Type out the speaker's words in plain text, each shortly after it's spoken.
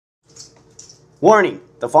Warning!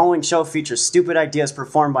 The following show features stupid ideas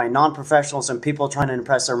performed by non-professionals and people trying to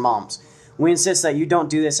impress their moms. We insist that you don't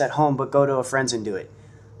do this at home, but go to a friend's and do it.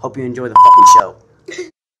 Hope you enjoy the fucking show.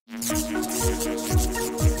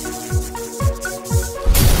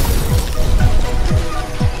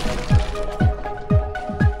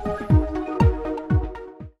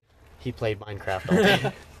 He played Minecraft all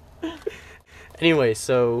day. Anyway,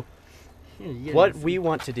 so what we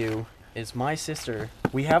want to do is my sister,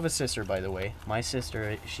 we have a sister, by the way. My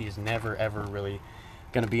sister, she's never ever really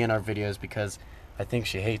gonna be in our videos because I think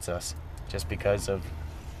she hates us just because of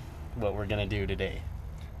what we're gonna do today.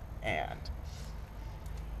 And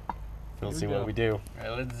we'll see what we do.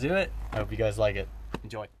 Alright, let's do it. I hope you guys like it.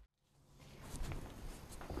 Enjoy.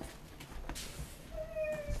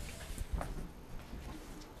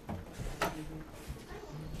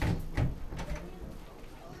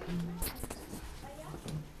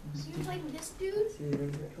 You're like this dude?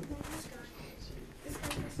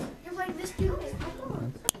 You're like this dude? I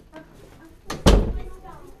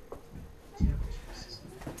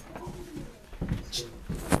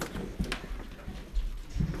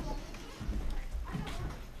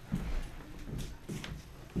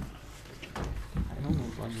don't know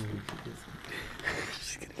if I'm gonna do this.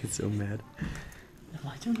 She's gonna get so mad. Am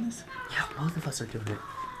I doing this? Yeah, both of us are doing it.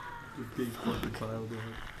 You big fucking pile doing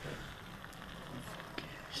it.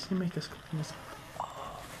 She's gonna make us clean this.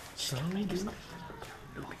 She's gonna make us.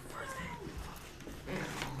 It'll be worth it.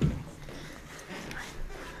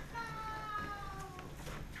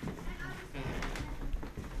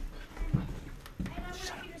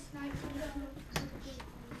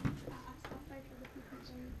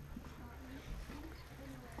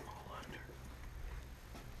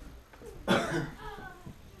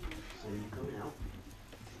 So you coming out?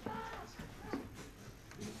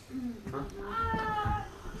 Huh?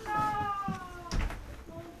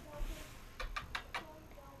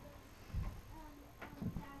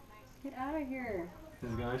 Get out of here.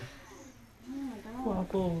 This guy. Oh my god.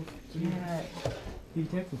 Waffles. Yeah. You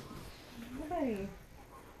texting? Nobody.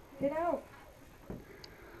 Get out.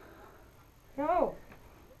 Go.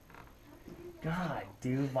 God,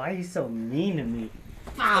 dude, why are you so mean to me?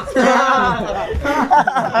 Oh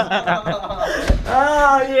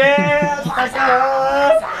yeah!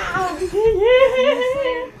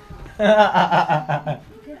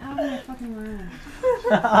 Get out of my fucking room.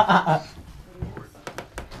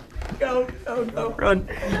 Go, run.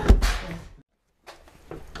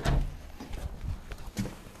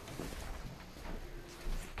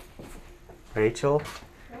 Rachel,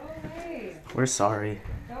 Go away. we're sorry.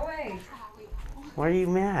 Go away. Why are you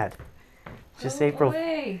mad? Just Go April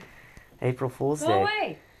away. April Fool's Go Day.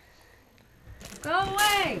 away. Go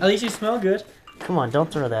away. At least you smell good. Come on,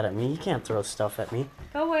 don't throw that at me. You can't throw stuff at me.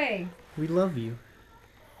 Go away. We love you.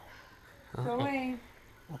 Go away.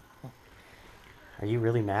 Are you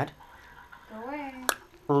really mad? Go away.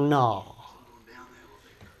 No.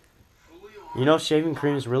 You know shaving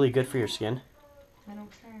cream is really good for your skin. I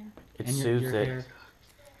don't care. It And soothes your it. hair.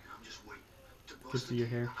 Good for your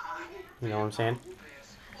hair. You know what I'm saying?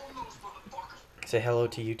 Say hello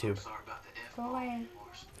to YouTube. Go away.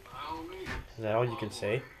 Is that all you can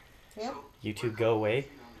say? Yep. YouTube, go away.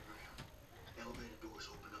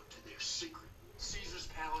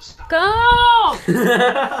 Go!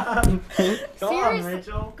 Come Seriously?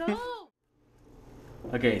 Rachel. Go!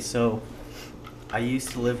 Okay, so I used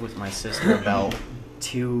to live with my sister about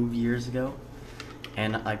 2 years ago,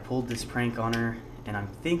 and I pulled this prank on her, and I'm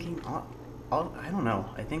thinking, I don't know,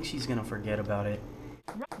 I think she's gonna forget about it.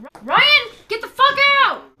 Ryan! Get the fuck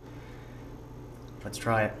out! Let's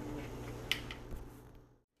try it.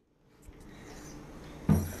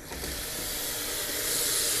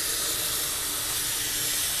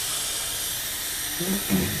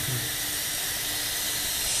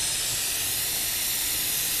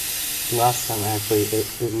 Last time, actually, it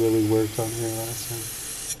really worked on her last time.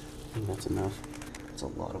 I think that's enough. That's a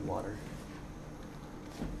lot of water.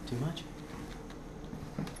 Too much?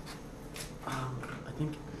 I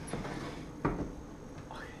think...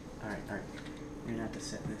 Okay, alright. You're gonna have to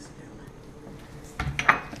set this down.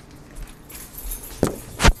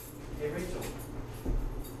 Hey, Rachel.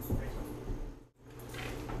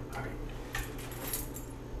 Alright.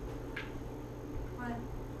 What?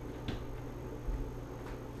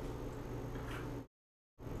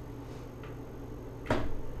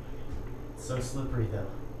 So slippery,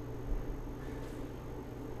 though.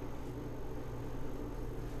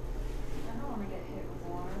 I don't want to get hit with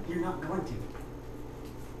water. You're not going to.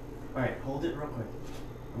 Alright, hold it real quick.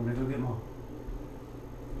 I'm gonna go get Mom.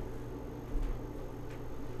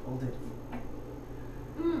 Hold it.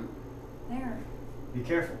 There. Be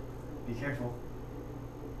careful. Be careful.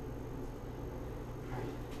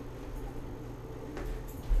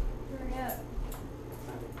 Yeah.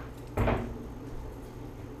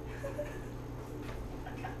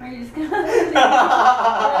 Are you just gonna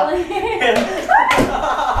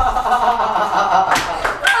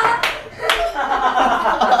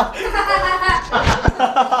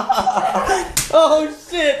Oh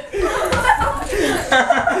shit!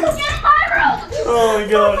 Oh my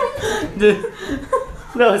god. Dude,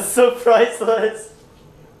 that was so priceless.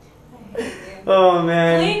 Oh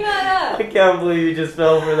man. Clean that I can't believe you just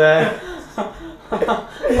fell for that. There's a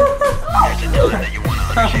time that you want to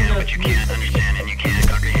understand, but you can't understand and you can't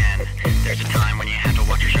comprehend. There's a time when you